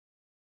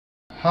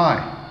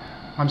Hi,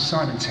 I'm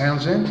Simon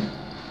Townsend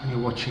and you're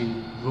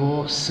watching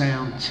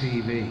RawSound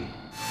TV.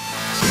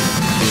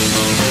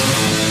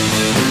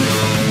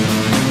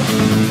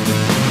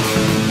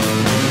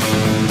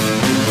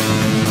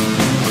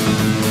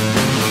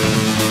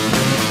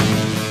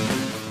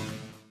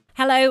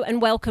 Hello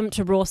and welcome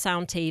to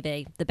RawSound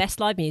TV, the best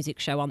live music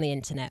show on the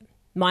internet.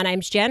 My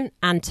name's Jen,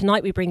 and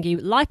tonight we bring you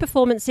live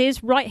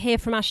performances right here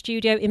from our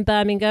studio in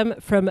Birmingham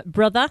from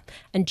Brother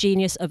and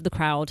Genius of the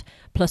Crowd,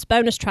 plus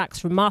bonus tracks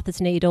from Martha's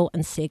Needle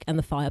and Sig and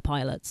the Fire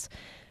Pilots.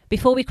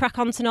 Before we crack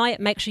on tonight,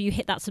 make sure you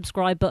hit that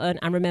subscribe button,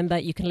 and remember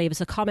you can leave us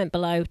a comment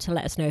below to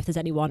let us know if there's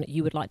anyone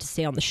you would like to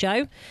see on the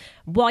show.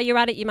 While you're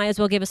at it, you may as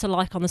well give us a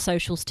like on the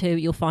socials too.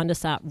 You'll find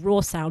us at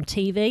RawSound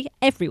TV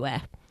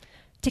everywhere.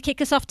 To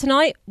kick us off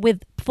tonight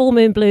with Full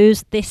Moon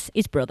Blues, this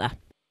is Brother.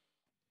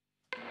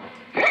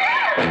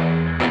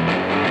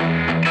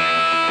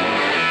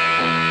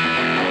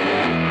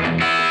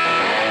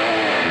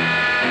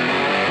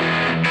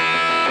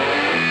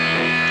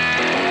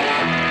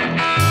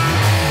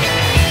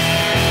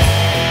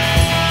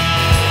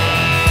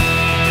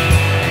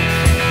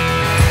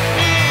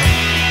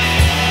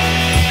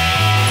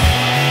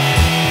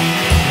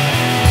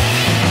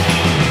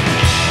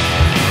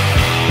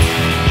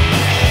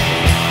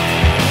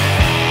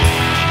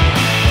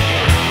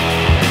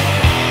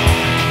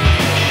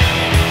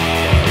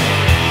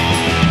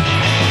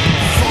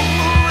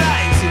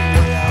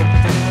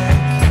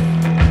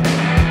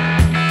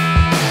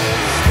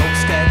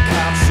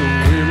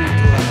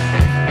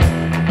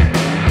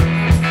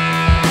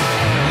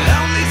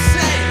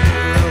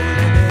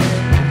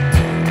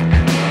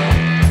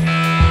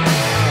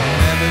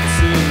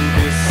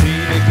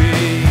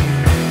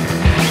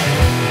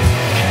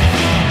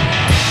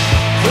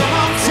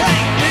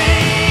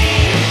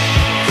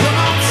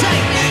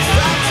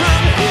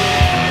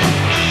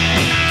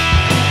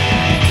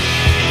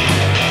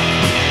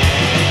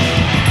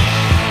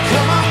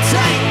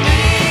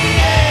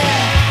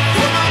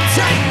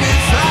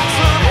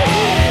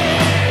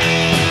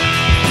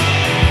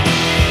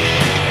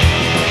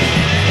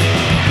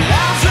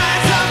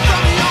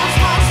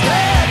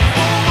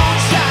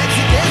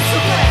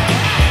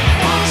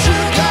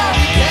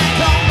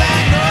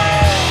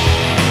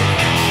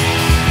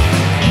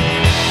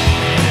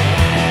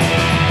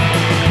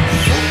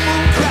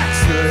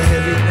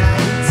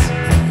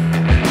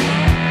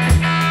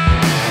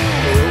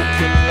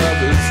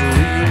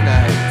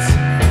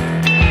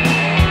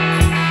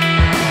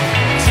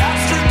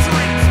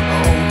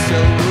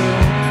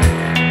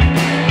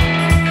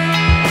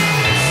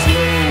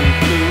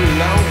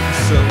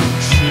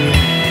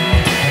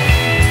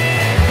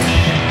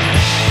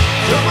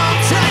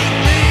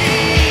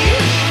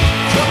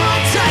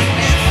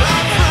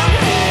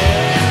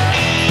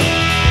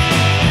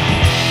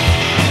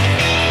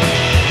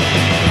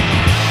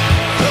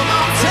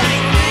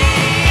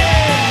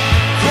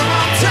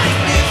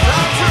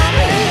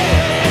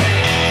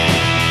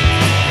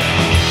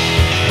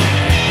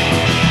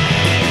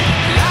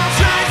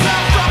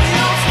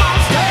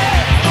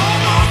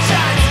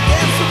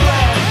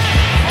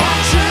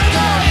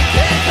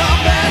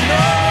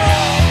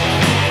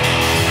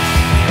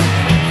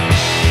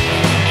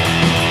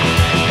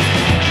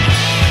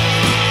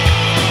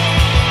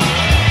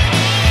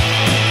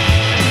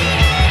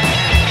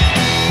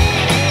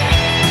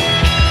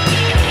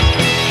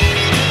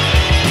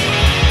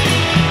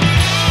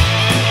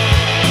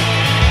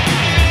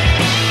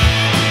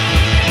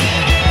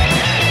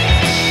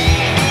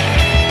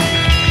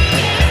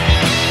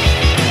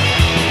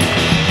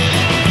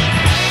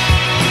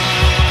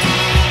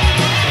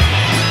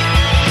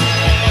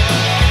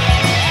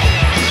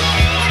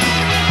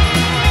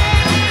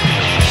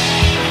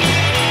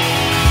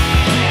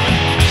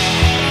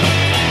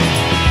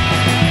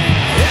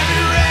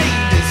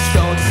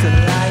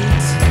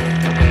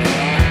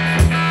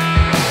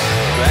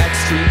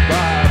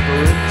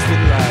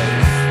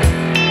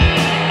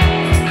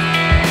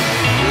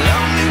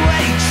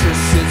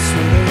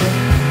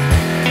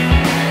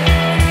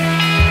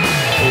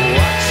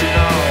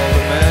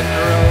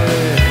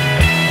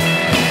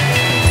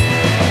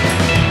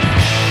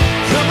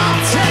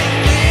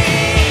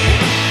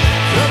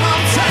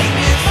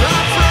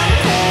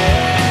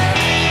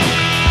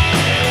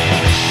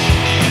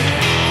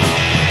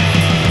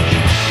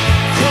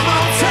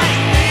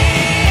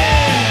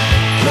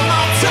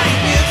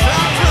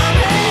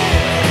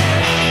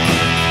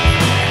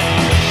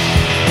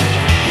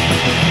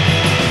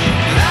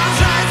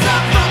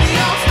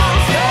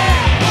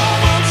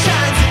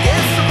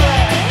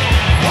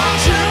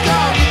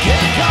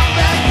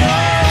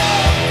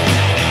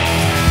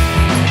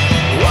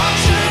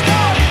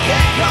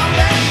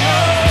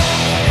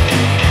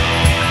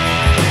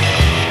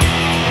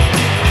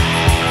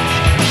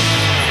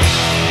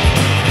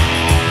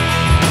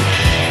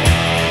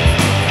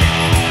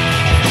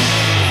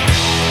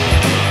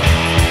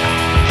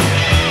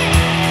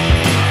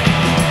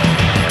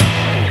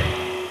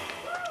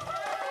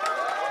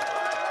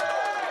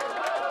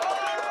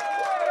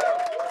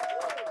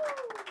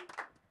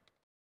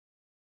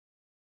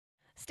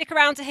 Stick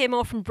around to hear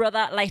more from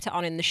Brother later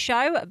on in the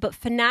show, but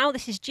for now,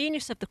 this is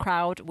Genius of the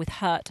Crowd with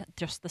Hurt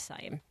Just the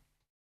Same.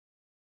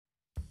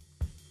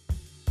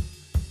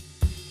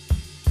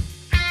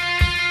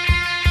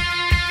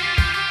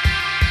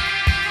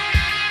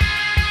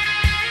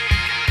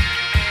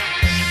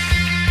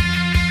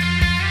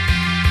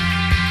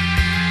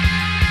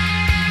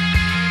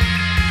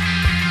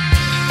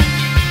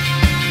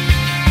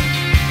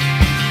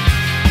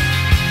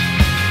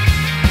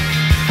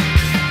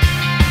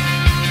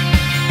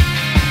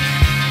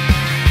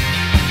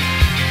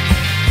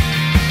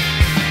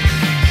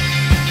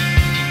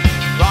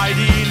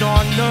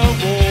 On the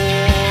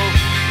wall,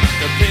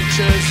 the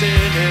pictures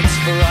in its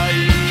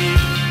frame,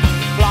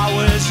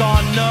 flowers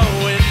on the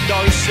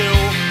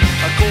windowsill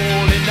are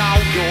calling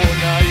out your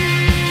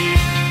name.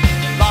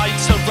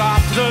 Lights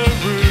wrap the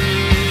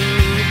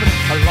room,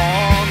 a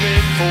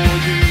longing for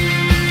you,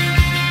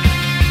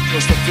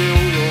 just to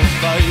feel your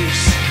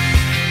face.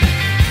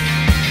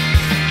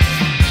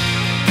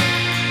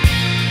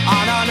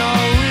 And I know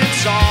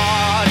it's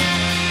hard,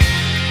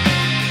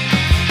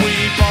 we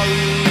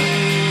both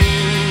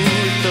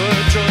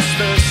just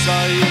the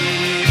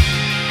same.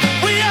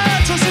 We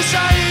are just the same.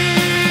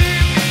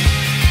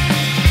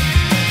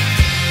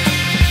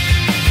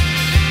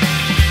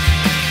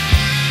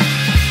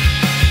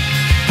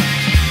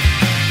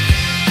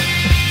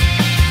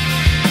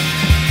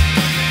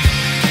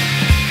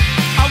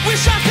 I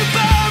wish I could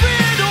bear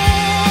it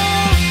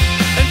all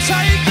and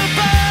take the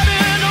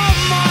burden on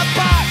my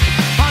back.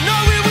 I know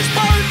it was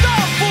both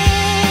our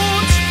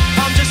faults.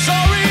 I'm just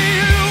sorry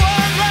you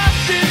weren't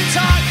left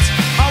intact.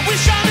 I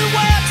wish I knew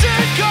where to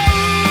go,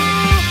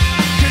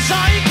 'cause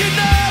I can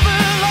never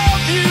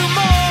love you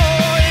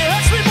more. It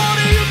hurts me more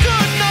than you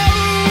could know,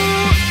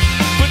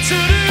 but to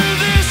do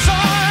this I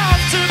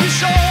have to be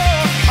sure.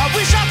 I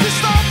wish I could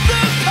stop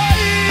the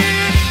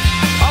pain.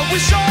 I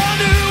wish I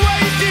knew a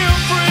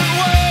different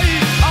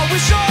way. I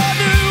wish I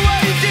knew a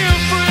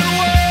different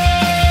way.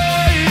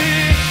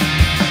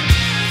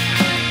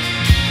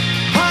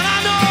 And I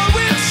know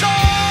it's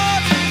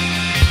hard,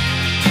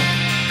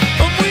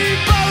 and we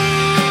both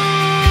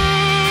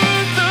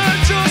are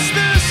just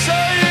the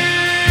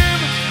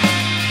same.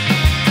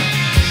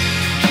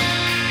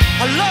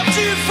 I loved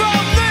you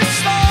from the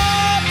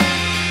start,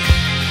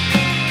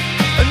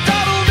 and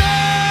that'll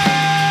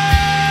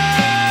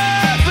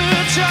never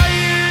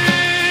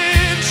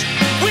change.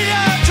 We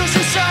are just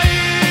the same.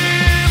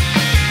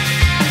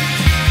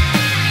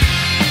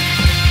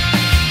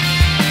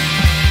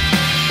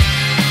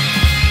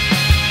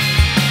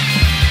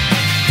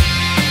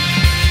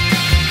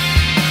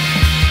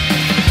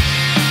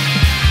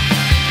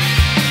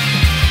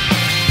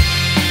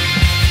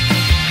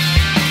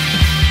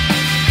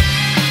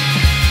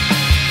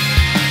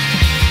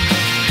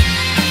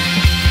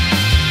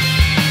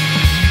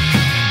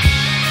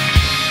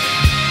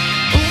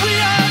 We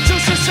are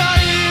just the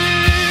same.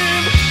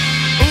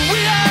 We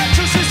are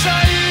just the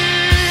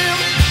same.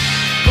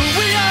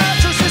 We are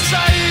just the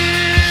same.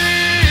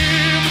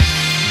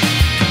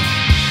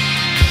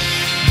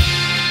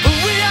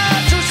 We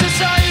are just the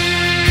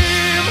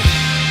same.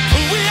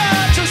 We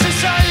are just the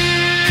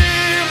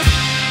same.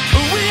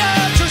 We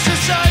are just the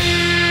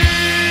same.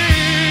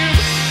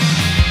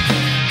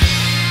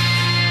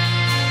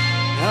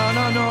 And I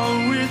know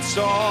it's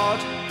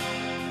hard,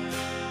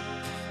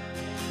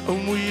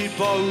 and we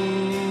both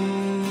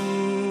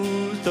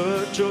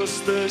are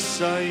just the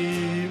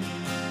same.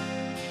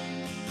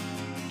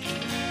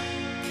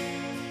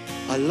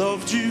 I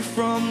loved you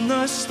from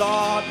the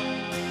start,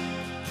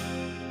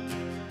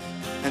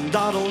 and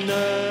that'll never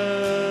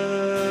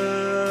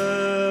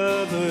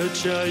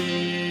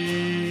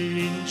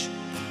change.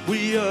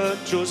 We are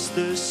just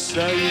the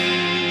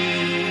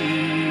same.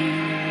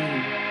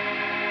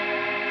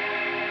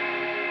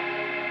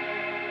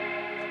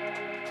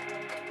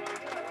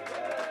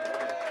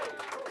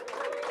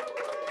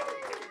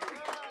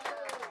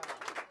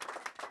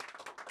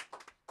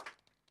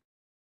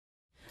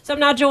 So I'm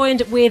now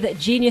joined with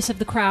Genius of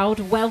the Crowd.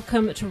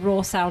 Welcome to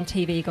RawSound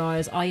TV,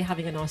 guys. Are you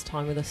having a nice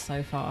time with us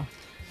so far?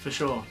 For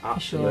sure.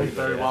 Absolutely.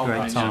 Very well. Great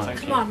Thank time. you.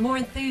 Thank Come you. on, more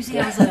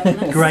enthusiasm.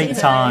 Let's, Great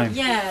time.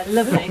 Yeah,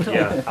 lovely. Cool.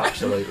 Yeah,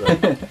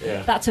 absolutely.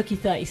 Yeah. That took you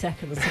 30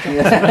 seconds to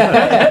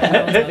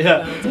get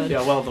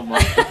Yeah, well done,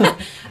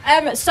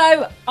 man.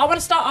 So I want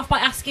to start off by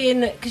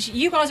asking, because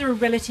you guys are a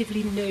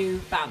relatively new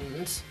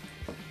band.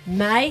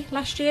 May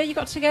last year you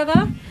got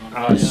together?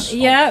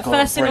 Yeah,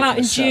 first single out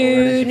in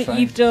June.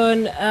 You've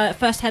done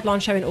first headline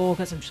show in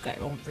August. I'm just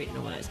going on reading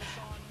all those.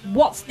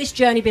 What's this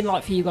journey been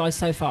like for you guys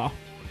so far?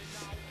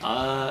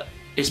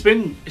 It's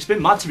been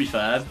mad, to be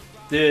fair.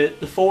 The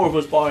four of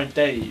us, bar and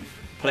Dave,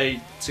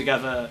 played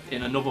together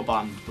in another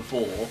band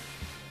before,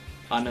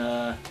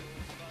 and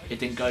it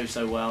didn't go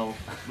so well.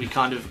 We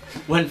kind of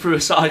went through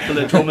a cycle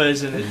of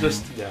drummers, and it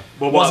just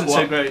wasn't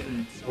so great.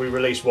 And we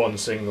released one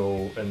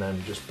single and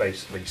then just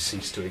basically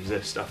ceased to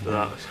exist after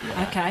that.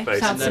 Okay, Basically.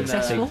 sounds And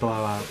then, successful.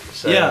 blowout.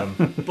 So, yeah,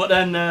 but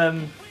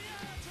then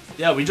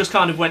we just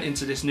kind of went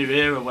into this new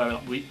era where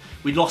we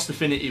lost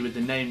affinity with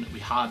the name that we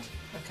had,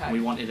 Okay.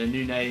 We wanted a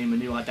new name, a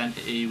new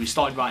identity. We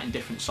started writing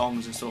different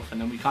songs and stuff, and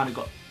then we kind of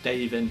got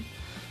Dave in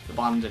the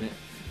band, and it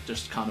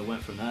just kind of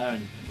went from there.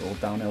 And All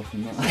downhill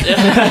from that.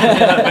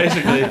 yeah,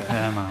 basically.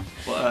 Yeah, man.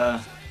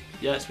 But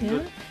yeah, it's been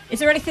good. Is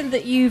there anything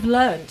that you've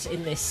learnt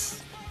in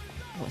this?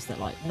 What's that,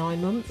 like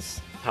 9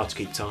 months? How to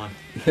keep time.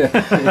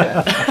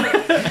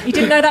 Yeah. You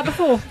didn't know that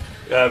before.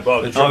 Well,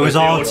 Oh, it was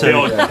hard the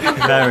odd-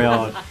 to. Very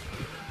hard.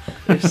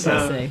 It's,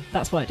 I see.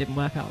 That's why it didn't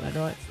work out then,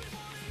 right?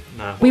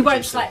 No, We what won't would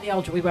you select the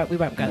older. We won't go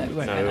there. We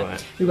won't No, go we there.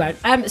 won't. We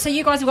won't. So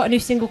you guys have got a new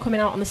single coming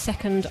out on the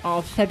 2nd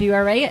of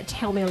February.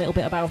 Tell me a little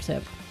bit about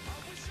it.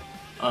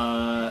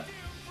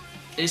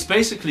 it's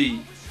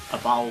basically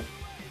about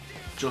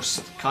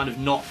just kind of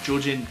not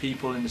judging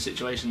people in the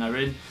situation they're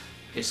in.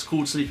 It's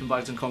called Sleeping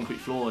Bags and Concrete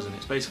Floors, and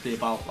it's basically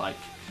about like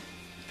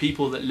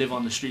people that live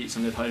on the streets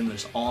and live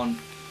homeless aren't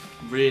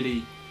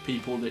really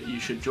people that you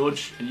should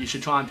judge, and you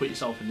should try and put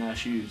yourself in their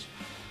shoes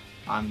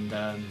and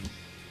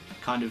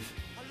kind of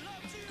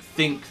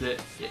think that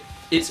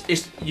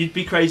it's you'd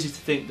be crazy to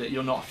think that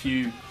you're not a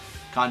few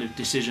kind of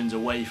decisions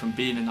away from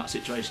being in that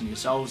situation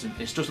yourselves, and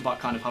it's just about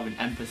kind of having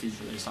empathy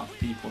for those type of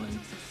people. And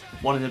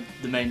one of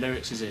the main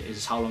lyrics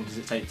is how long does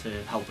it take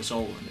to help a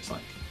soul, and it's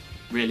like,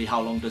 really,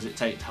 how long does it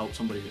take to help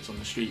somebody that's on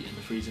the street in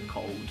the freezing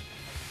cold,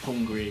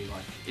 hungry?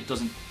 Like, it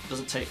doesn't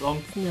take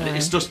long. No. And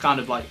it's just kind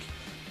of like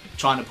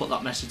trying to put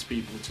that message to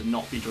people to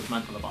not be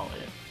judgmental about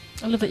it.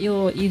 I love that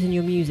you're using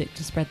your music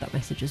to spread that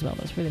message as well.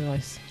 That's really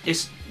nice.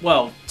 It's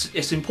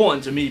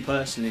important to me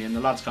personally, and the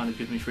lads kind of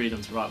give me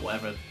freedom to write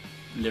whatever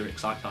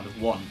lyrics I kind of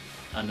want.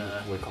 And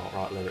We can't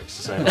write lyrics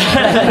to say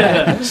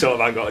that. Sort of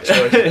haven't got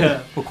a choice.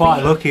 yeah. We're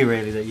quite lucky,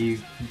 really, that you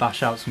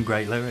bash out some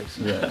great lyrics.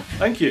 Yeah.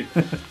 Thank you.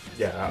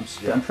 Yeah,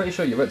 I'm pretty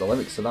sure you wrote the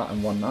lyrics to that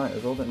in one night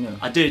as well, didn't you?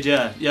 I did,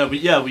 yeah.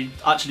 We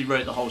actually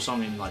wrote the whole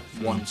song in like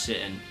one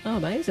sitting, Oh,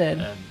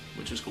 amazing.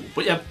 which was cool.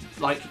 But yeah,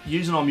 like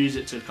using our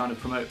music to kind of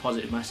promote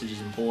positive message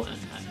is important,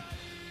 and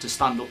to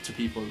stand up to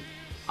people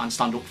and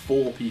stand up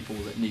for people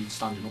that need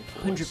standing up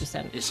for.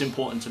 100%. It's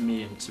important to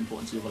me, and it's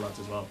important to the other lads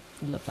as well.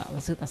 Love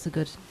that. That's a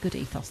good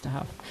ethos to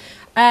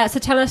have. So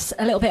tell us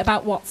a little bit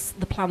about what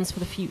the plans for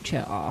the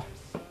future are.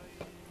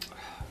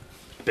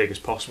 big as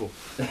possible.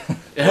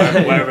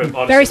 Wherever,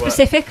 honestly, Very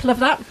specific. Love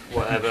that.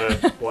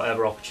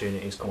 Whatever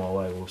opportunities come our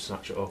way, we'll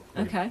snatch it up.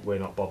 Okay. We're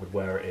not bothered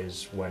where it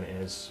is, when it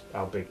is,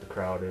 how big the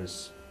crowd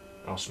is,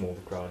 how small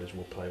the crowd is.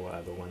 We'll play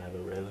whatever, whenever,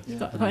 really. Yeah.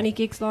 Got any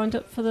gigs lined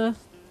up for the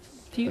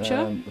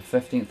future? The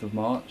 15th of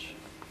March.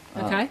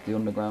 Okay. At the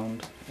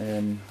Underground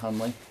in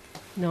Hanley.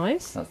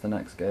 Nice. That's the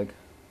next gig.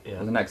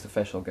 Yeah. Or the next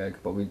official gig,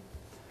 but we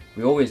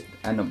always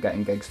end up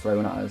getting gigs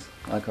thrown at us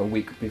like a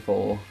week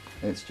before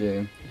it's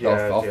due.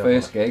 Yeah, Our yeah.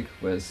 first gig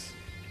was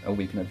a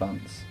week in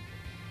advance,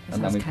 That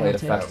and then sounds we played a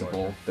chaotic.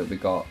 festival that we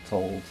got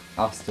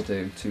asked to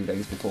do 2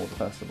 days before the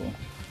festival.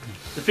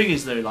 The thing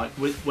is though, like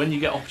when you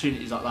get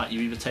opportunities like that,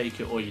 you either take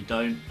it or you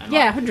don't. And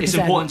Yeah, like, 100%. It's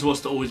important to us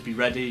to always be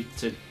ready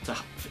to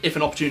if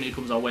an opportunity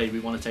comes our way, we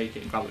want to take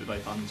it and grab it with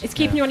both hands. It's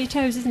keeping you on your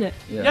toes, isn't it?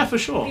 Yeah, for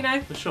sure. You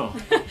know. For sure.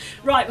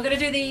 Right, we're going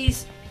to do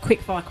these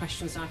quick fire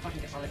questions now. If I can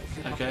get my little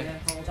flip Okay. up here.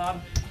 Hold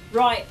on.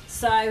 Right,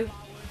 so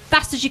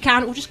fast as you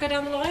can. We'll just go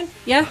down the line.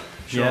 Yeah.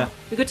 Sure. Yeah.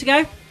 We're good to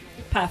go.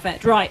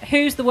 Perfect. Right,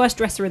 who's the worst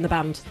dresser in the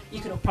band? You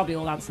can probably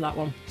all answer that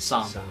one.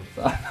 Sam. Sam.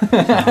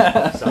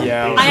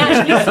 Yeah. I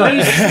actually thought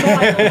you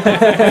smiled.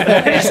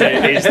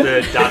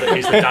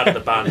 He's the dad of the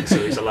band, so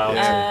he's allowed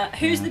to.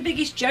 Who's the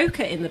biggest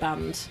joker in the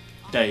band?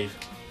 Dave.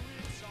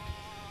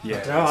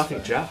 Yeah. No, I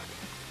think Jack.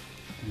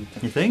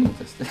 You think?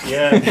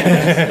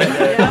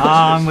 Yeah.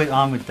 I'm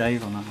with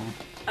Dave on that one.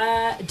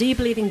 Do you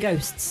believe in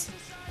ghosts?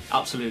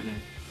 Absolutely.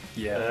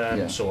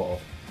 Yeah. Sort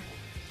of.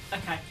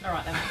 Okay, all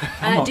right I'm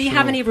then. not Do you sure.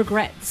 have any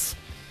regrets?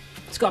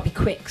 It's got to be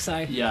quick, so.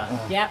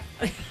 Yeah. Yeah.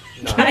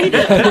 No. Okay.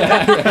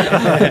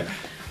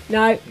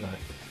 No,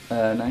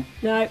 No. No.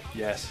 no.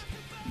 Yes.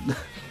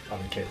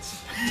 Having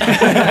kids.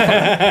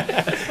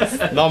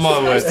 Not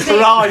my words.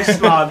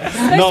 Christ, man.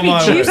 Supposed Not to my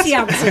be words. juicy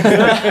answers.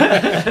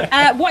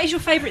 What is your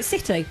favourite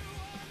city?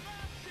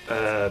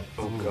 Oh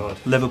God.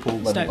 Liverpool.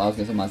 Stoke. I was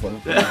going to say mine's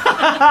Liverpool.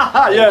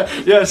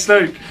 yeah,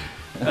 Stoke.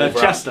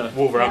 Chester.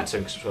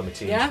 Wolverhampton, because that's where my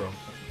team's Yeah. from.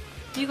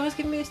 Do you guys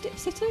give me a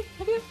city?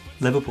 Have you?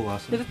 Liverpool, I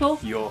think. Liverpool?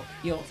 You're.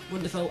 You're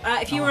wonderful.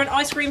 If you were an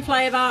ice cream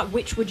flavour,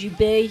 which would you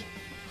be?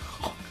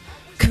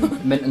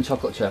 Mint and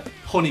chocolate chip.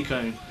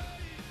 Honeycomb.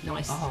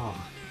 Nice. Oh,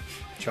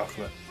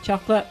 Chocolate.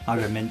 Chocolate. I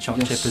go mint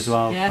chocolate Yes. chip as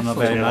well. Yeah. I'm not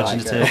Thought very you might like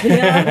imaginative.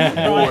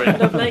 Yeah. Boring. Right,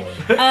 lovely.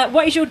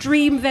 What is your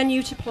dream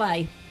venue to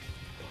play?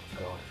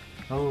 God.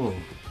 Oh,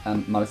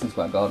 Madison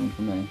Square Garden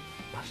for me.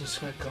 Madison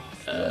Square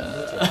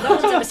Garden. No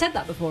one's ever said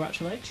that before,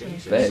 actually.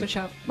 Jesus. Big. Good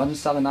shout. Imagine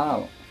selling that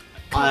out.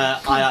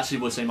 I actually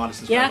would say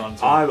Madison Square Yeah. Garden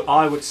too.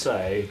 I would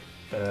say.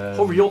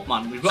 Hurry up,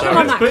 man. We've got Come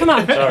on, Matt, come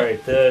on. Sorry,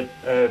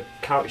 the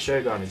County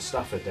Showground in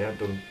Stafford. They haven't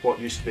done what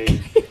used to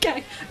be.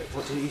 Okay.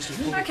 What did it used to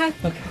be? Okay.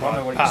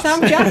 Pass.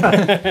 Sam,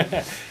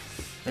 Jack?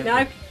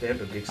 No? They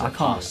haven't done gigs. I like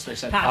can't. that. They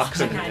said Pass.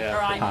 couldn't, Okay, yeah.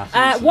 all right.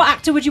 Pass. What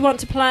actor would you want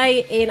to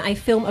play in a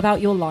film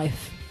about your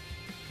life?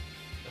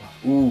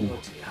 Ooh.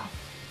 Bloody hell.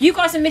 You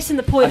guys are missing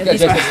the point of Okay,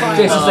 this.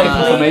 Jason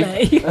Statham for me.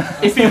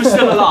 completely. If he was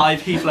still alive,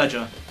 Heath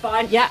Ledger.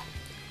 Fine, yeah.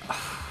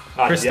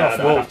 Christoph I'd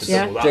have Waltz. to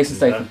double that, Jason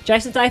to be fair. Statham.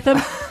 Jason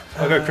Statham.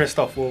 I'll go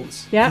Christoph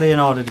Waltz. Yeah.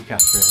 Leonardo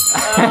DiCaprio.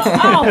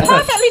 Oh,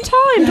 perfectly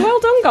timed. Well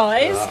done,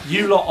 guys.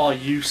 You lot are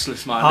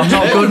useless, man. I'm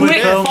not good with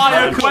Quick films.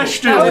 fire That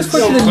questions. was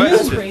Still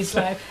questions. pretty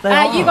slow. They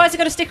are. You guys are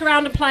going to stick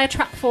around and play a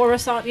track for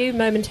us, aren't you,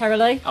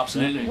 momentarily?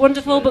 Absolutely.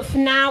 Wonderful, but for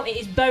now it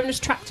is bonus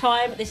track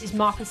time. This is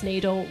Marcus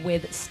Needle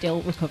with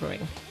Still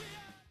Recovering.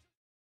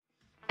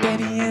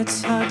 Baby,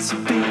 it's hard to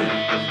be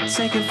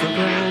taken for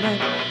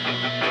granted.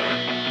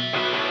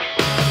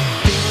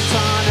 Feelings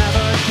are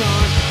never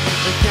gone,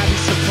 they can't be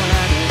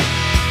supplanted.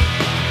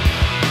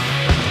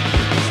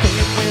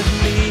 Staying with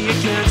me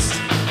against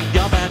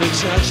your better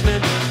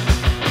judgment.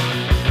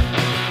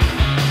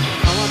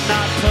 Oh, I'm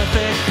not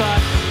perfect,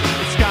 but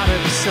it's gotta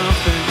be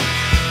something.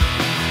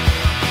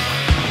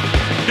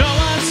 No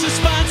one's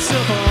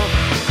responsible,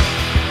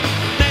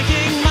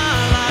 making my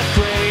life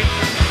great.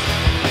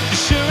 You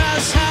sure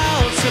as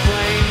hell to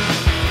blame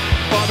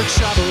for the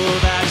trouble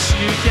that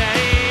you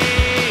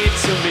gave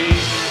to me.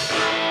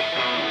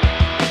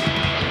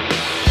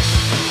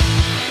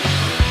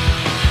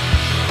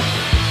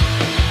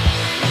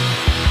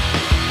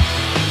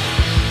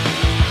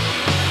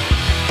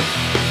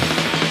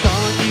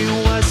 Thought you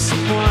was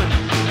someone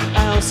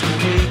else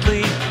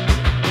completely.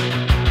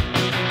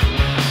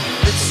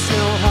 It's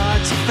still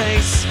hard to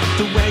face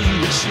the way you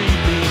would treat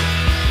me.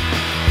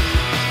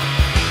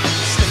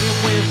 Staying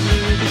with me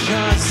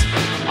because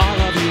I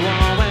love you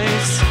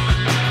always.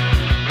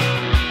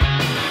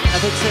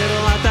 Never did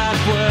like that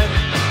word,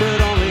 but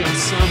only on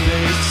some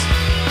days.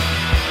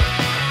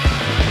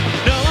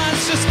 No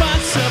one's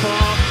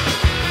responsible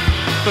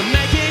for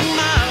making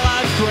my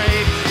life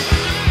great,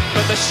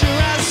 but they're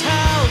sure as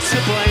hell to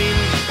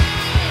blame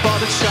for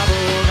the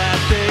trouble that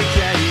they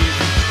gave,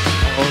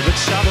 or the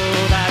trouble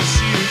that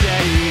you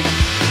gave.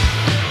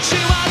 She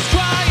was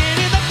crying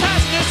in the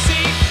passenger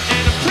seat,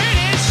 and I'm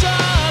pretty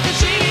sure that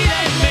she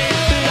didn't mean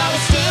that I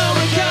was still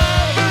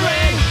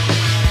recovering,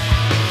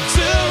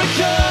 still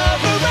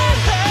recovering.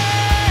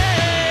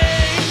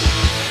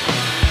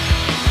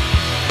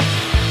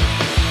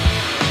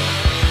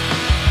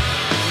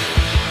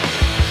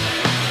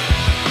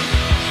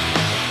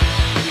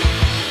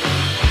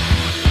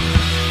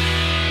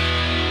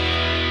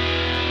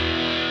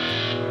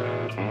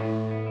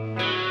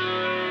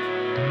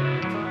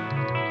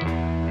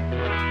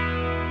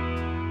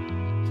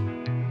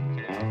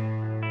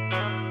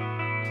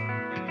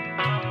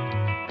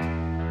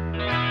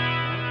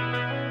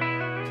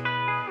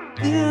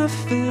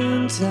 If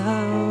in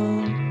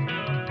doubt,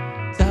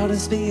 doubt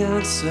is the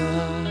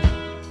answer.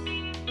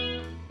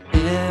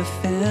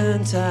 If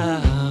in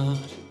doubt,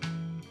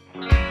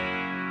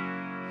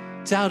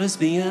 doubt is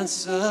the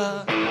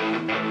answer.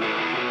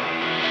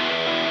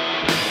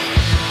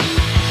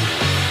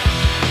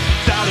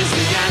 Doubt is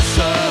the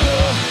answer.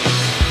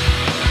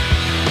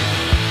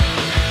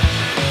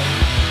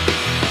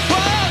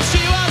 Oh,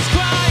 she was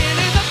crying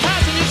in the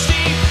passenger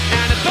seat,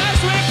 and the bus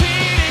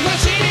repeating what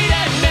she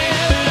didn't mean.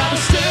 But I'm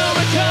still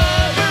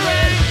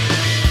recovering,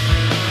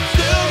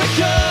 still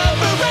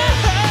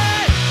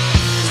recovering,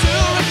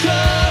 still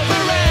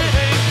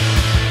recovering,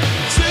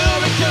 still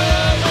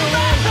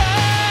recovering.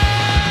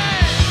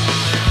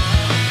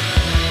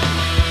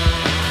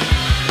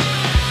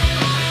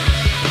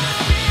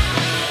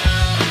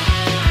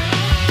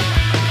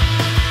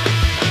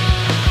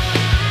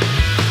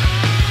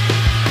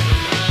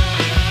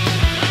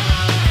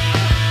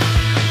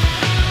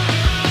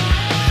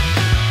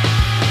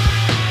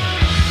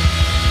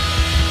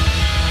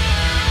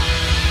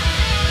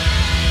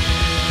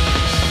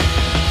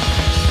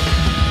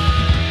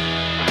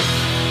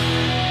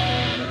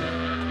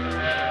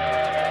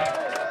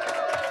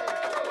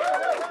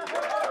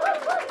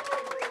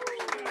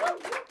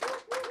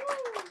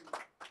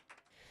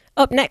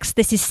 Up next,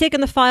 this is Sig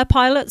and the Fire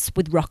Pilots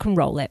with Rock and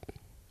Roll It.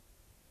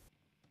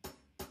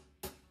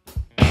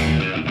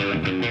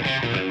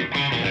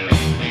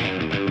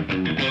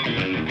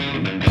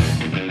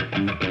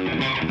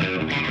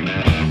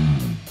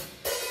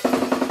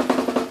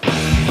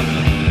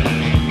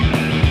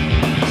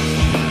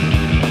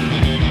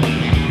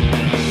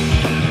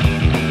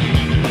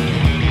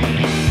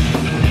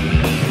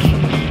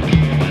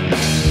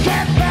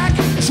 Get back,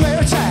 it's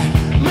where it's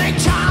at. Make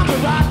time to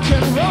rock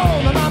and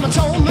roll. My mama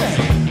told me,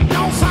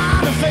 don't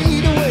find a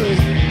fade away.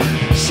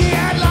 She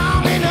had long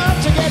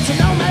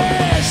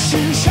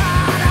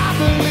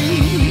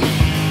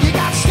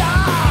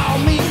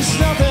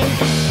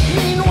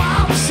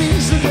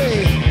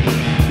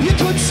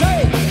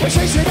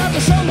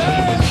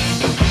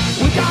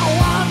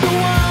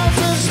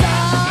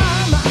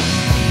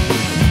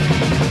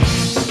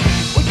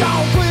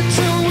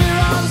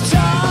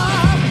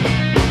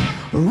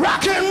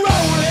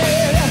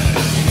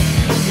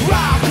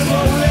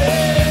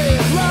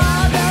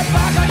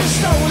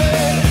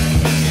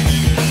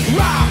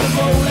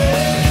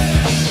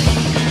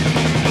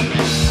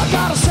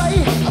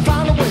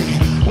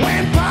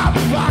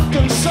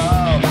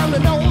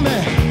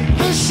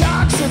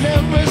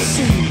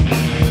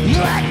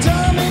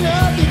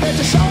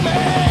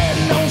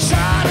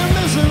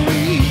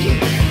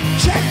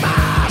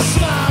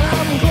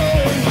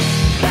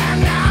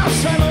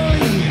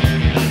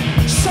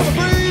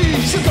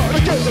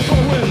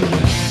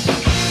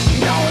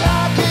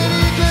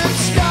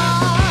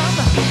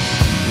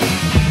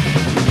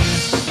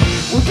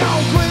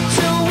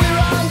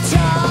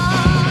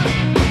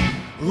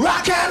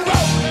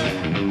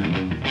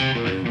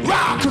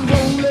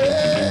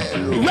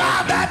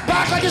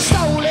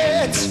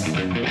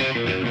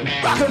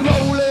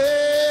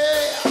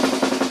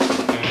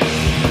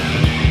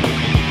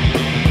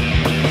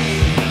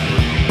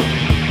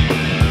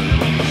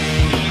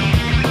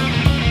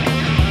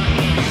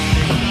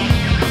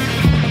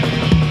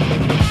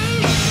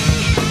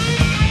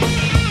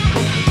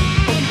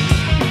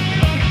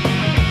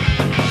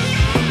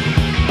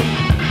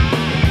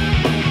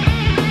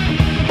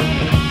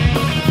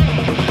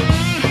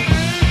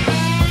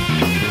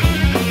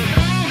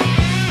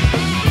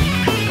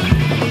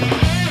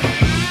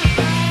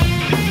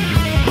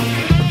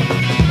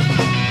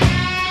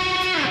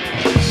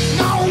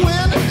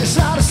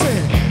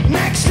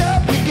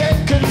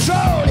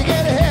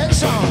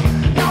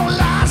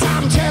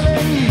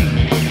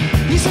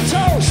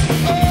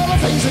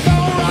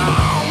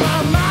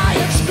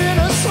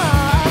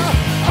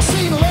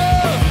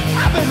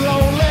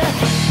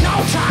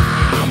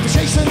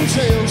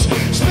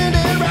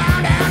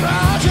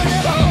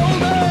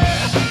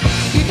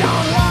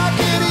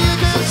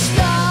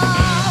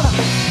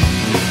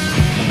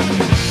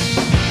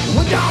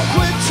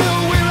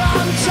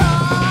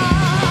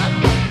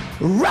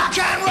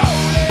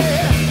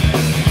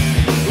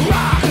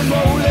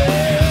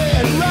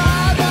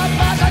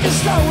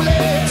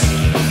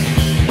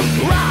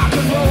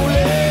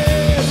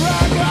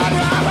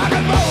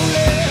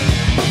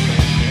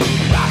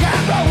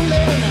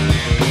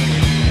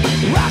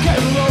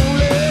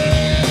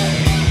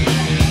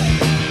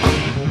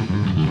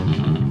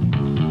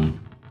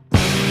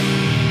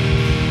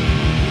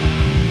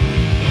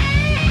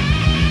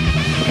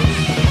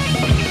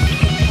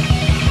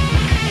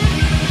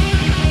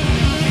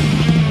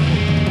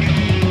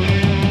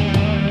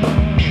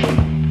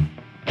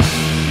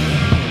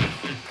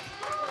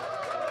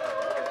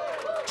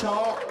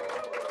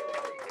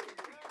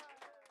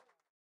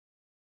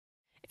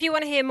If you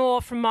want to hear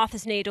more from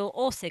Martha's Needle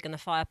or Sig and the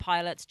Fire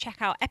Pilots, check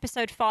out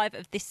episode 5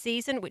 of this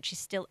season, which is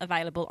still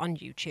available on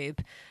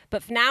YouTube.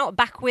 But for now,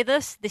 back with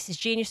us, this is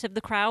Genius of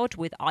the Crowd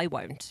with I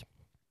Won't.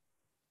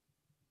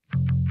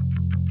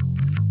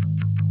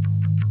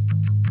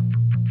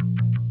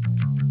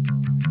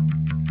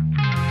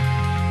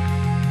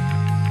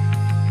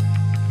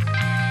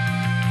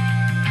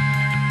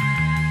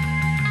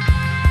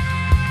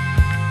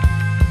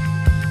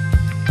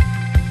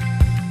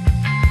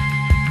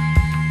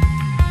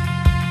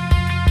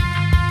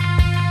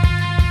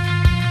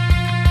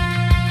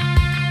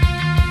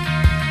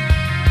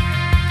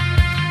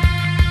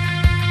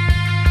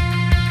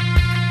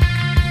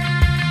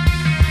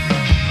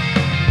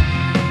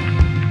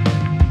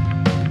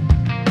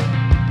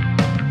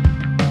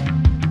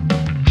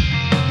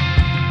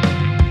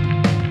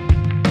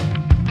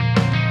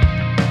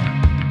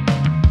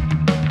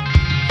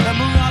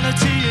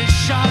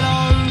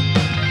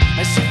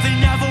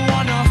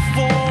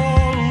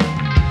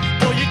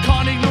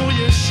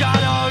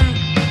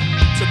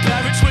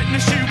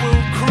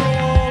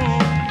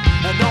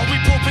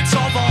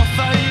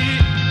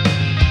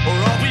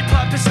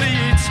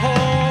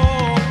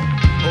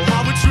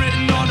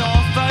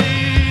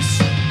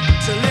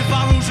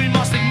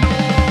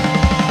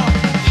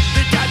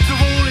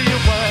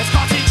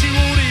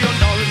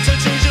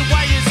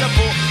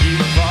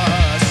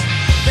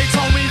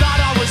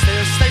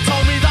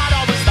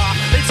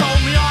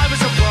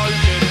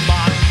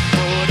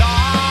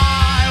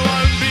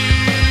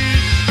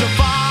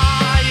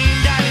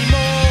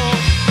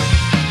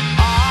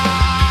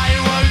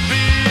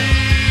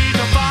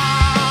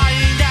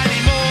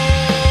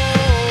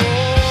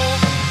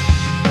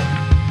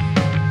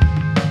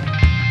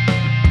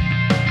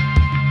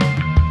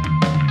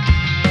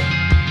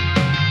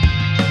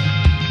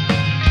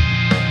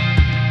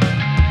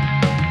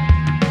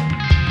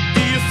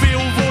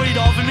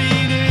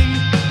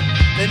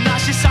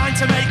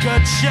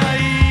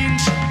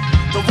 change.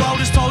 The world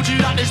has told you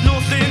that there's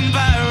nothing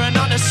better and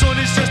that the sun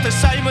is just the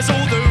same as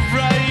all the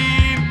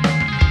rain.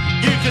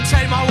 You can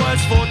take my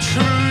words for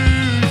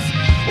truth,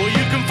 or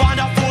you can find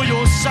out for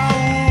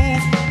yourself.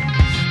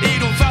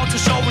 Eden fell to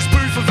show us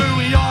proof of who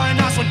we are, and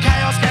that's when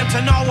chaos came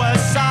to know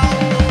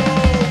ourselves.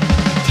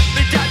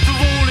 The depth of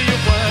all of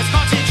your words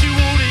can't teach you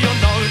all the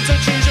unknown. To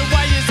choose your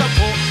way is to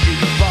put you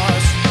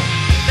first.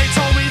 They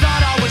told me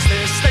that I was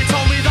this, they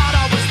told me that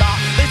I was that.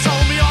 They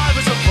told me I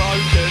was a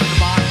broken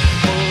man,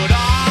 but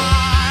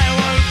I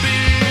won't be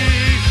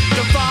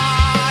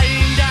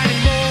defined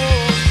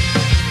anymore.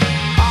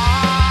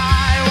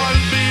 I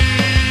won't be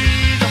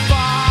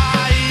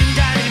defined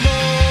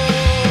anymore.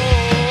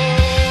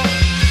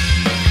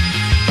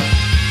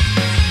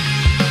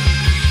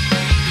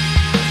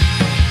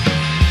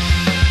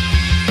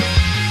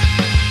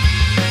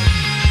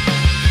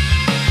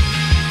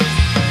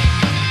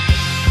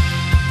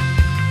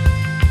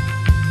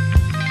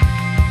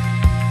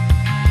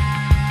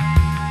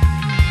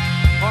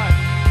 Right.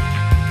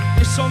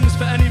 This song is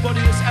for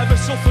anybody that's ever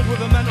suffered with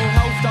a mental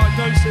health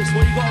diagnosis.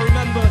 What you gotta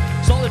remember,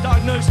 it's not the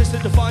diagnosis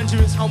that defines you,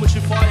 it's how much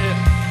you fight it.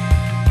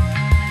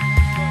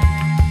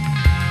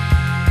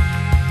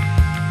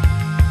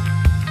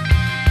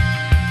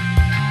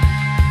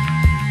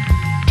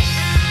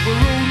 We're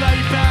all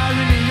laid bare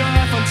in the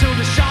earth until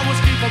the showers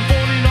keep on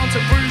falling onto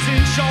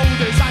bruising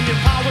shoulders, and your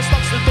power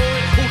stops the door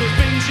at all the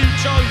things you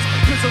chose.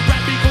 Cause the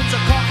rap becomes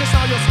a carcass,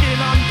 now you're skin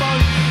and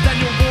bone. Then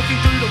you're walking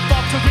through the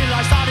fog to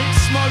realise that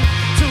it's smoke,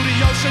 till the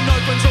ocean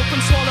opens up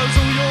and swallows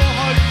all your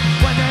hope.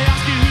 When they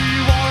ask you who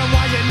you are and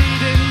why you're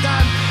needing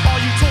them, are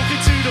you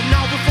talking to them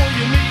now before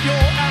you meet your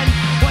end?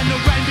 When the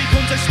rain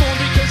becomes a storm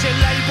because you're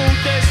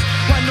labelled this,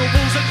 when the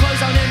walls are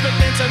closed down in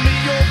begin to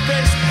meet your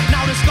fist.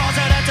 Now the scars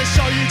are there to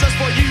show you just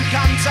what you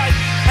can take.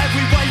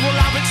 Every way will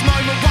have its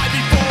moment right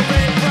before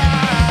it breaks.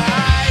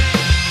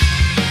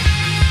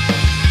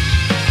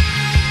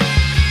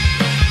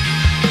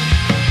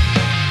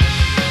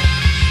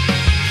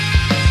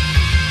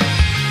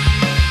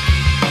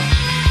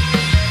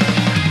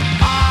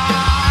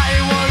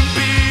 I won't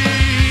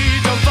be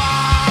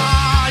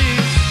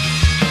defined.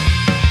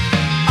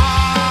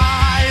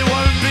 I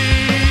won't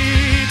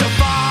be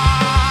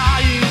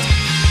defined.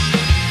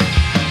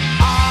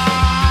 I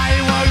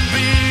won't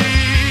be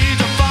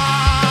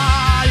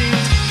defined.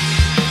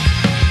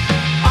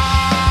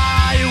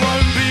 I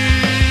won't be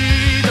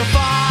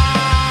defined.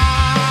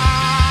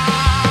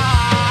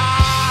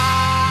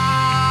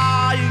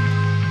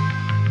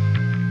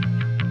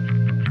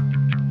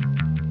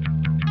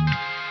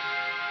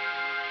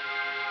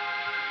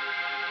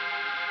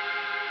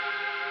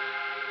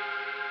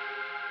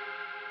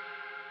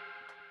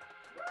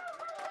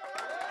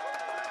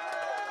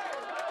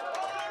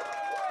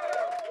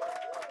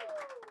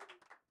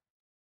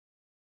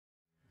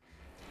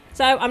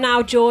 So I'm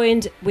now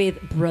joined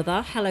with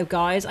Brother. Hello,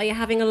 guys. Are you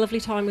having a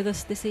lovely time with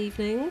us this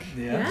evening?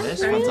 Yeah,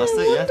 it's very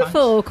fantastic. Yeah,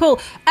 wonderful. Cool.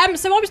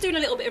 So I was doing a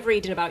little bit of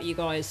reading about you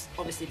guys,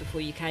 obviously,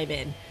 before you came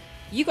in.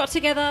 You got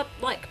together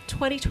like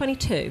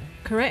 2022,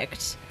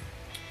 correct?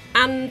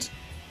 And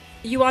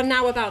you are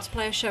now about to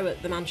play a show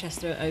at the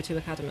Manchester O2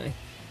 Academy.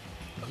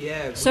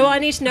 Yeah. So I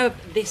need to know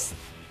this.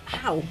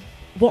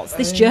 What's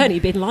this journey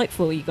been like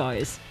for you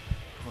guys?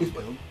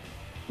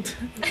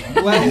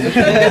 Well,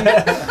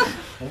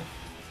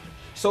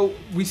 so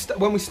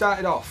when we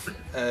started off,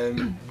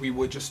 we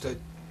were just a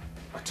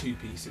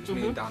two-piece. It was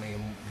me and Danny,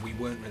 and we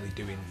weren't really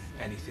doing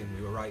anything.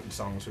 We were writing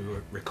songs, we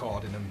were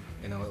recording them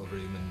in a little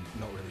room, and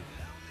not really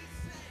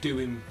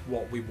doing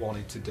what we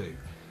wanted to do.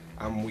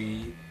 And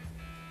we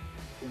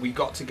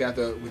got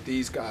together with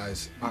these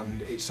guys,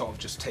 and it's sort of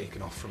just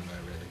taken off from there,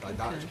 really. Like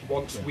that.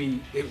 Once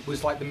it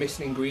was like the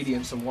missing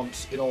ingredients, and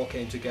once it all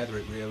came together,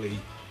 it really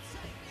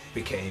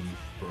became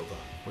Brother.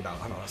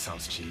 I know that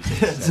sounds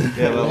cheesy.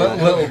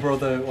 Little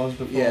brother was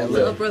before. Yeah,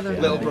 little brother.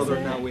 Little brother,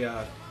 and now we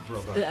are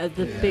Brother.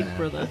 The big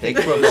brother. Big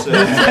brother. Big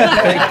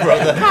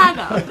brother.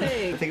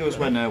 I think it was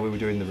when we were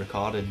doing the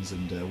recordings,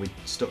 and we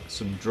stuck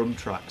some drum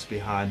tracks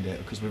behind it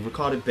because we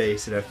recorded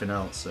bass and everything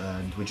else,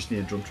 and we just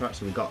needed drum tracks,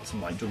 so we got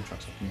some like drum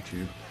tracks off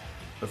YouTube.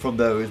 But from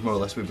those, more or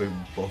less, we've been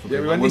both.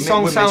 Yeah, when these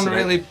songs sound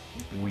really,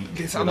 weak,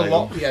 they sound a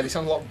lot. Yeah, they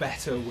sound a lot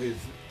better with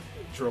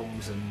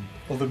drums and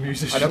other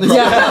musicians.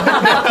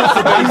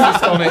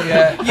 Bassist on it,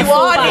 yeah. You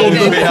are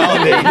needed.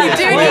 You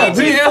do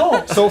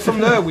need to. So from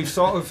there, we've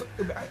sort of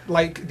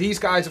like these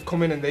guys have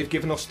come in and they've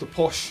given us the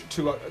push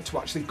to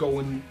actually go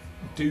and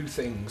do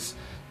things,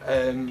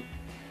 and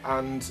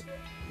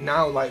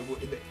now like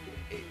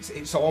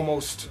it's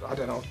almost, I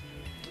don't know,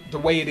 the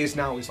way it is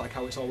now is like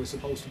how it's always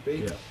supposed to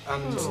be,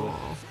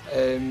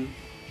 and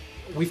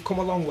we've come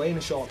a long way in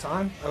a short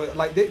time.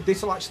 Like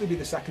this will actually be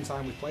the second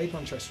time we've played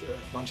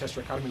Manchester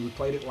Academy. We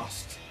played it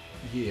last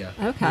year.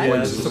 Okay.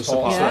 Yeah, it's a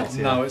support slot.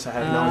 Now it's a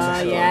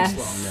head.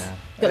 Yes.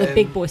 Got the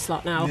big boy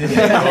slot now.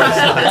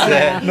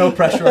 No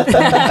pressure on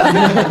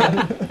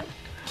them.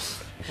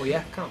 Well,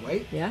 yeah, can't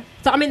wait. Yeah.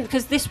 So I mean,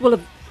 because this will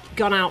have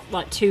gone out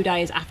like 2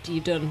 days after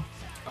you've done.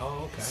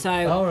 Oh, okay. So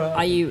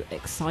are you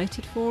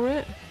excited for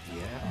it?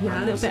 Yeah.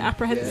 A little bit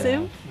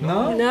apprehensive?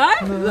 Yeah. No?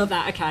 Love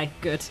that. Okay,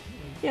 good.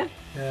 Yeah.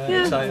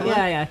 Yeah. Excited.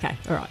 Yeah, okay.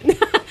 All right.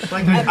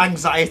 Like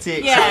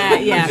anxiety.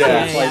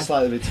 Yeah.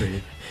 Slightly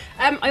between.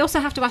 I also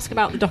have to ask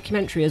about the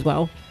documentary as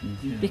well,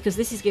 because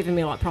this is giving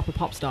me like proper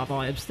pop star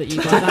vibes that you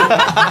guys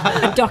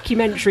have a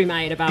documentary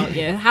made about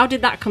you. How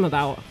did that come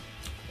about?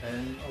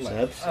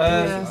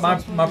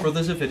 My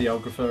brother's a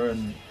videographer,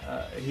 and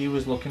he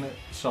was looking at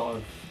sort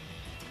of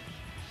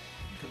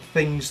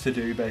things to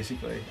do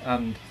basically,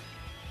 and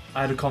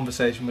I had a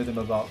conversation with him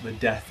about the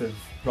death of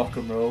rock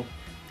and roll.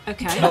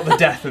 Okay. Not the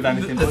death of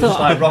anything, but just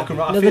like rock and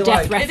roll. I feel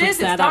death like reference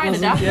there, that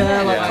wasn't.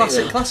 Yeah,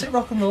 like classic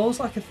rock and roll is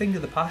like a thing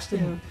of the past,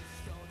 and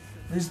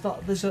there's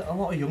a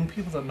lot of young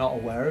people that are not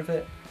aware of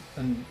it,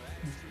 and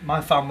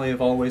my family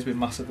have always been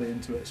massively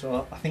into it,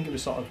 so I think it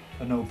was sort of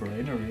a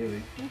no-brainer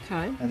really.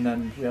 Okay. And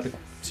then we had a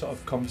sort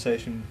of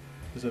conversation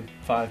as a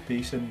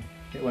 5-piece, and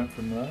it went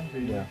from there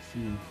really. Yeah.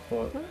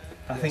 But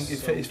I think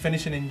it's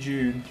finishing in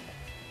June.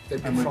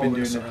 They've been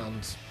following us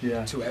around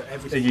to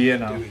everything. A year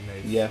now.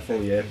 Yeah,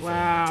 full year.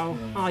 Wow.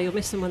 Yeah. Oh, you'll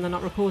miss them when they're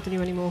not recording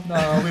you anymore.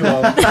 No, we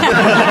won't.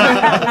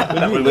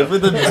 We live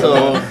with them,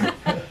 so.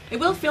 It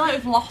will feel like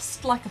we've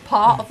lost like a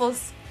part of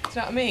us. Do you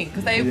know what I mean?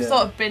 Because they've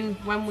sort of been,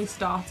 when we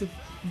started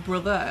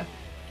Brother,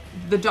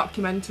 the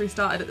documentary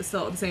started at the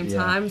sort of the same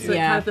time, so it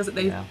kind of feels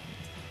like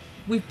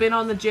we've been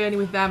on the journey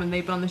with them and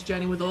they've been on this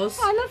journey with us.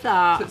 I love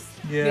that.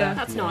 So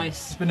that's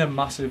nice. It's been a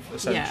massive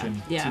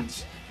ascension Yeah.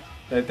 since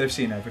they've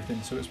seen everything,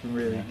 so it's been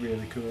really,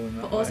 really cool.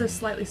 But also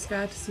slightly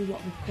scared to see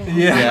what we've got.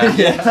 Yeah.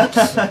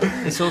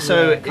 It's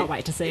also can't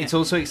wait to see it's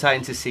also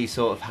exciting to see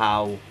sort of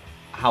how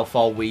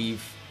far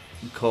we've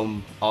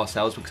come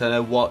ourselves, because I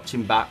know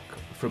watching back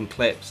from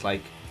clips,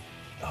 like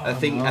I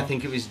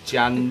think it was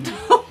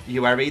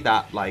January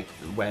that like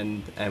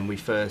when we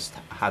first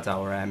had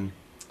our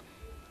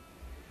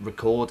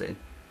recording,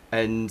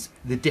 and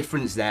the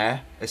difference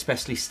there,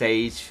 especially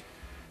stage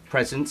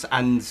presence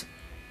and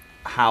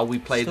how we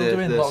play the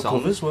a lot songs. of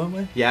covers, weren't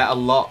we? Yeah, a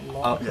lot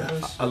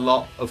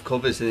of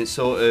covers, and it's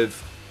sort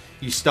of,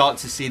 you start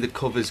to see the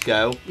covers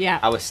go. Yeah.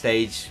 Our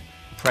stage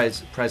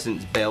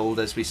presence build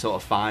as we sort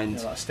of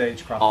find like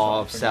stagecraft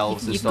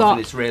ourselves and You've stuff, got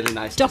and it's really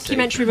nice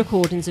documentary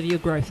recordings of your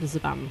growth as a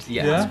band.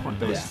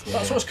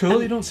 That's what's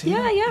cool. You don't see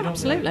that. Yeah,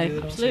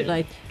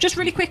 absolutely. Just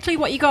really quickly,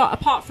 what you got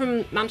apart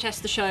from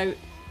Manchester show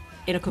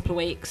in a couple of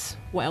weeks?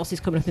 What else is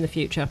coming up in the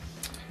future?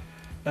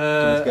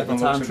 Get the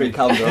time tree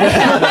calendar.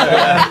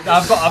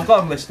 I've got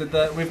them listed.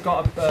 We've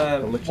got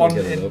one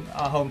in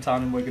our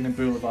hometown in Wigan in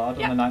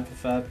Boulevard on the 9th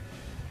of Feb.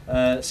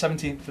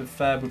 17th of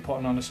Feb we're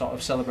putting on a sort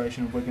of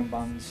celebration of Wigan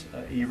bands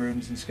at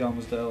E-Rooms in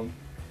Skelmersdale,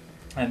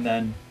 and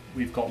then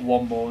we've got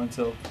one more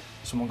until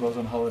someone goes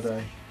on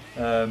holiday,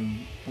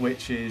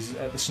 which is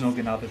at the Snug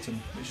in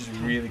Atherton, which is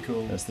really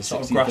cool. That's the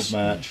 16th of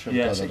March.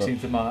 Yeah,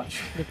 16th of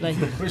March. Lovely.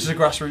 Which is a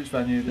grassroots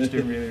venue that's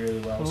doing really, really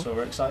well, so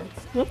we're excited.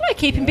 Lovely,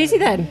 keeping busy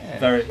then.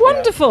 Very.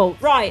 Wonderful.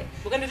 Right,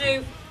 we're going to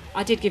do,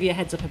 I did give you a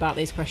heads up about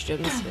these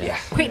questions.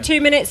 Quick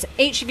 2 minutes,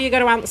 each of you are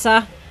going to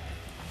answer.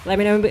 Let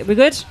me know when we're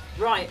good.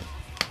 Right.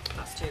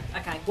 That's 2.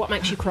 Okay, what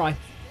makes you cry?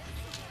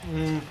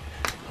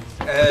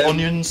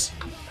 Onions.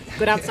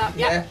 Good answer.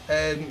 Yeah.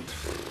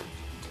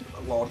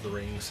 Lord of the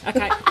Rings.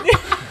 Okay.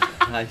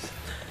 Nice.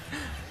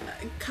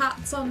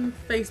 Cats on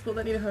Facebook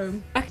that need a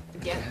home.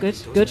 Yeah,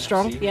 good,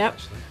 strong. Yep.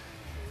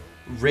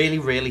 Really,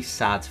 really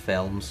sad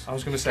films. I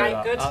was going to say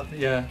Okay, that. good.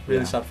 Yeah,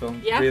 really sad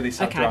film. Yeah? Really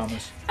sad Okay.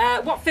 dramas.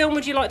 What film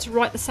would you like to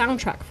write the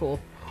soundtrack for?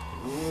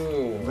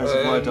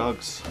 Reservoir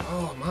Dogs.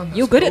 Oh man, that's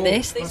You're good at cool.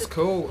 this. That's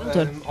cool. Well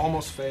done.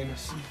 Almost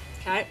Famous.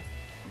 Okay.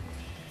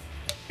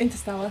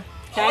 Interstellar.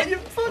 Okay.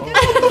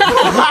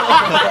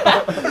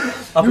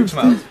 I'll put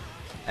some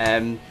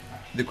out.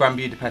 The Grand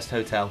Budapest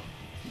Hotel.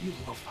 You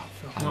love that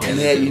film.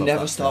 Yeah, you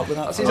never start with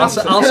that. I'll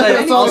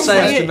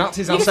say That's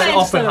his You can answer. say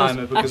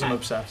Oppenheimer because I'm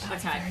obsessed.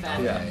 Okay,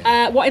 fair.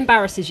 Yeah. What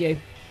embarrasses you?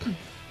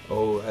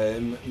 Oh,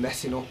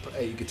 messing up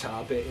a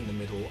guitar bit in the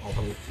middle of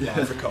a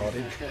live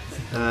recording.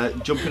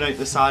 Jumping out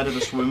the side of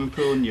a swimming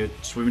pool and your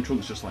swimming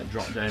trunks just like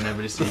drop down and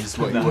everybody sees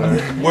what you're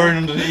wearing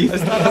underneath.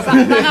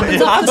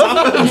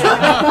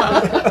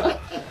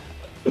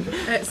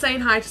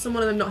 Saying hi to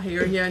someone and them not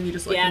hearing you and you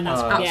just like Yeah,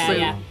 that's absolute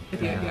yeah.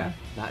 yeah.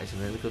 That is a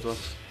really good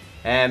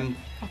one.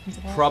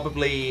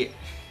 Probably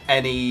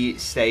any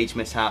stage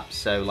mishaps,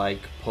 so like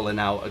pulling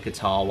out a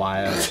guitar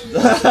wire,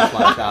 stuff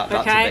like that.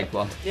 That's Okay. a big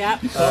one. Yeah.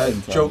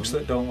 Jokes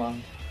that don't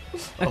land.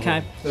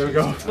 Okay. There we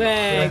go.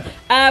 Way.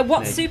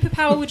 What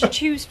superpower would you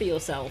choose for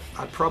yourself?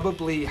 I'd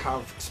probably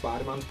have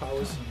Spider-Man's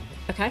powers.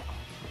 Okay.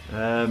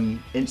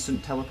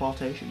 Instant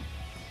teleportation.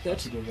 Good.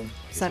 That's a good one.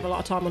 Save a lot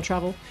of time on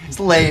travel. It's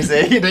lazy,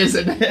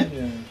 isn't it?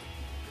 Yeah.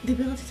 The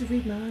ability to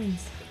read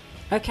minds.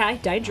 Okay.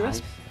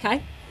 Dangerous.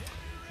 Okay.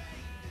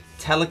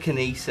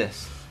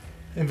 Telekinesis.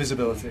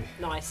 Invisibility.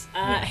 Nice.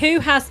 Who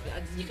has?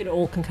 You can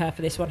all concur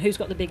for this one. Who's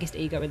got the biggest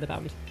ego in the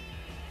band?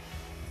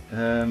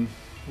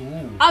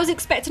 I was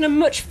expecting a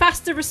much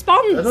faster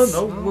response. I don't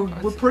know.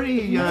 We're pretty.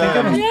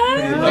 Yeah.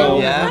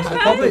 Yeah.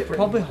 Probably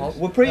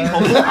We're pretty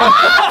humble.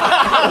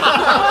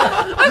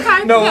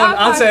 Okay. No, yeah,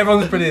 I'd okay. say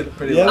everyone's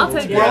pretty. Yeah, I'll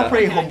take we're all it.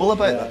 pretty humble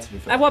about that. To be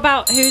fair. And what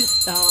about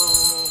who's?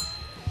 Oh.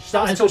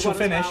 Starting That was a touch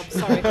good will one as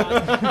finish. well. Sorry,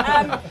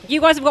 guys. You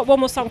guys have got one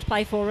more song to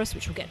play for us,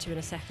 which we'll get to in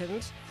a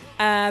second.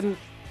 But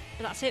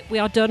that's it. We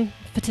are done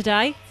for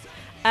today.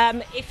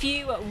 If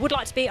you would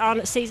like to be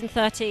on season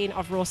 13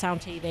 of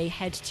RawSound TV,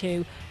 head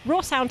to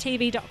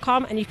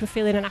rawsoundtv.com and you can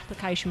fill in an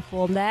application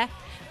form there.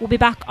 We'll be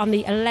back on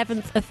the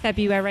 11th of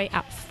February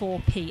at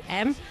 4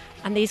 p.m.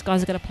 and these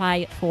guys are going to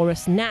play for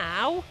us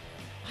now.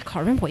 I can't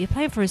remember what you're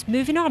playing for us.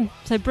 Moving On.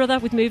 So, Brother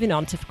with Moving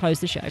On to close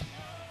the show.